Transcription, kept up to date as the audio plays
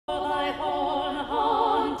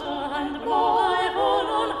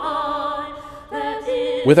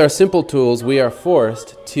With our simple tools, we are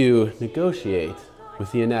forced to negotiate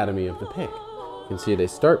with the anatomy of the pick. You can see they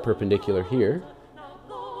start perpendicular here,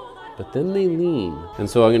 but then they lean. And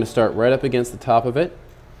so I'm going to start right up against the top of it,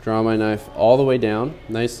 draw my knife all the way down,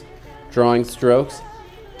 nice drawing strokes,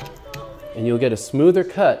 and you'll get a smoother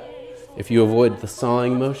cut if you avoid the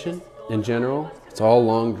sawing motion in general. It's all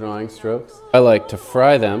long drawing strokes. I like to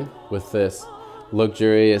fry them with this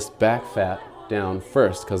luxurious back fat down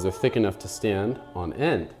first because they're thick enough to stand on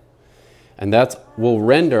end. And that will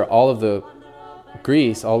render all of the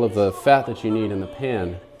grease, all of the fat that you need in the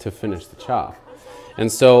pan to finish the chop. And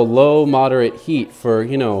so low, moderate heat for,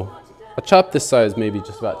 you know, a chop this size, maybe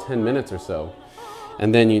just about 10 minutes or so.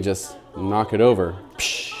 And then you just knock it over,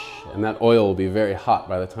 and that oil will be very hot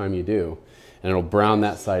by the time you do. And it'll brown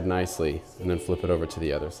that side nicely, and then flip it over to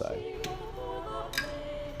the other side.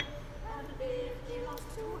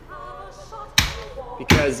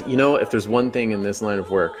 Because, you know, if there's one thing in this line of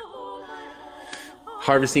work,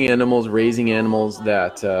 harvesting animals, raising animals,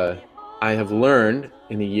 that I have learned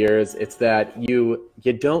in the years, it's that you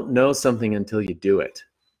don't know something until you do it.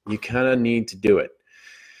 You kind of need to do it.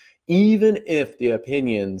 Even if the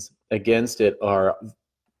opinions against it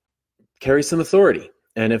carry some authority,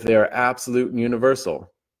 and if they are absolute and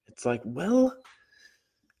universal, it's like, well,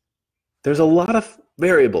 there's a lot of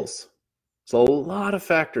variables. There's a lot of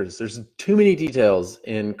factors. There's too many details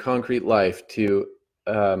in concrete life to,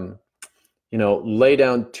 you know, lay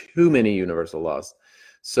down too many universal laws.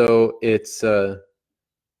 So it's the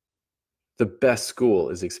best school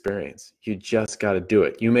is experience. You just got to do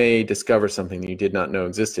it. You may discover something that you did not know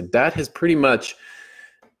existed. That has pretty much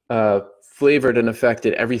flavored and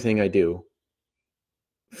affected everything I do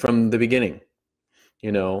from the beginning.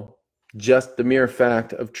 You know, just the mere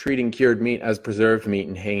fact of treating cured meat as preserved meat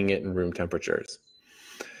and hanging it in room temperatures.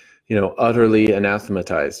 You know, utterly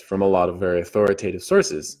anathematized from a lot of very authoritative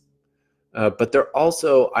sources. But they're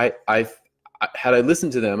also, had I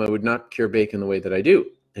listened to them, I would not cure bacon the way that I do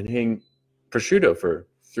and hang prosciutto for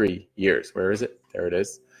 3 years. Where is it? There it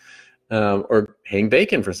is. Or hang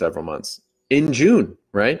bacon for several months in June,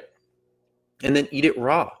 right? And then eat it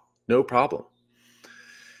raw, no problem.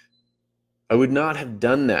 I would not have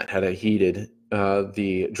done that had I heeded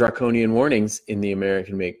the draconian warnings in the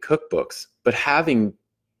American-made cookbooks. But having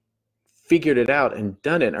figured it out and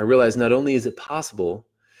done it, I realized not only is it possible,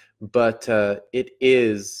 but it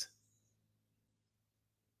is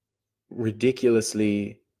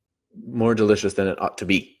ridiculously more delicious than it ought to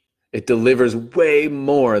be. It delivers way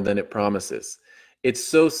more than it promises. It's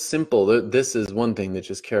so simple. This is one thing that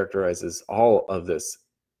just characterizes all of this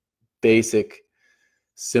basic,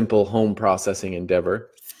 simple home processing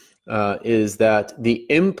endeavor, is that the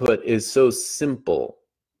input is so simple.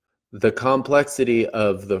 The complexity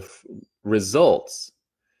of the results,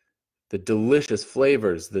 the delicious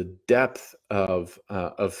flavors, the depth of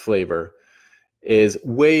flavor is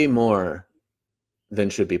way more than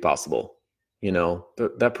should be possible. You know,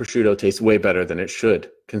 that prosciutto tastes way better than it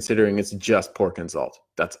should, considering it's just pork and salt.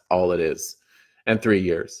 That's all it is. And 3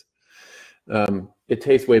 years. It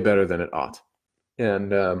tastes way better than it ought.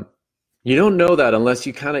 And you don't know that unless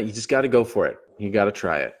you just got to go for it. You got to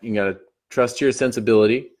try it. You got to trust your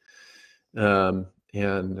sensibility and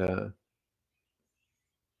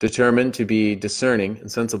determined to be discerning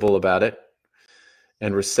and sensible about it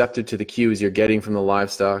and receptive to the cues you're getting from the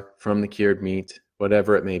livestock, from the cured meat,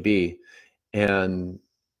 whatever it may be. And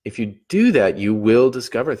if you do that, you will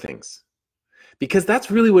discover things. Because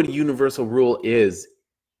that's really what a universal rule is.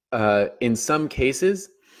 In some cases,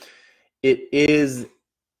 it is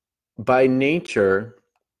by nature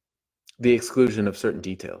the exclusion of certain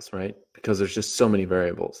details, right? Because there's just so many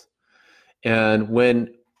variables. And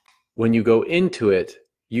when you go into it,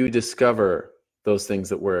 you discover those things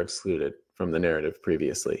that were excluded from the narrative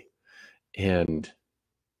previously. And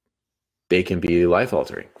they can be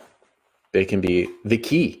life-altering. They can be the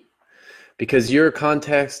key. Because your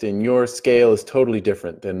context and your scale is totally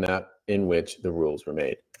different than that in which the rules were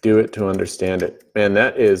made. Do it to understand it. Man,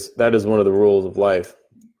 that is one of the rules of life.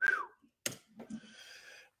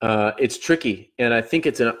 It's tricky, and I think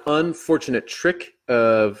it's an unfortunate trick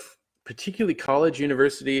of particularly college,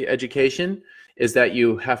 university education, is that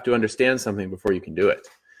you have to understand something before you can do it.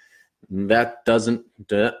 That doesn't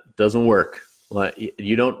work.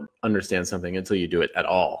 You don't understand something until you do it at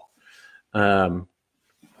all.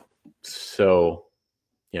 So,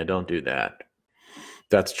 yeah, don't do that.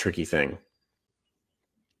 That's a tricky thing.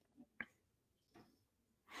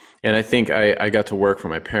 And I think I got to work for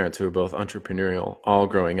my parents, who were both entrepreneurial, all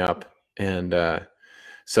growing up. And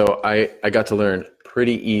so I got to learn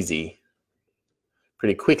pretty easy,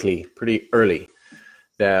 pretty quickly, pretty early,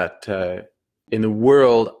 that in the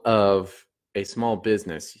world of a small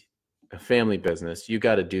business, a family business, you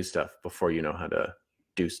got to do stuff before you know how to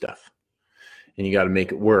do stuff. And you got to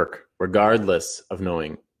make it work regardless of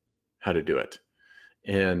knowing how to do it.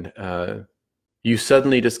 And you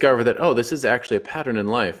suddenly discover that, oh, this is actually a pattern in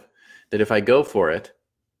life, that if I go for it,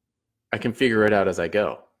 I can figure it out as I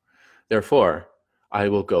go. Therefore, I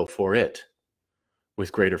will go for it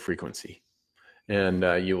with greater frequency.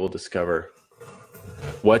 And you will discover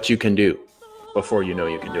what you can do before you know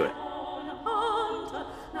you can do it.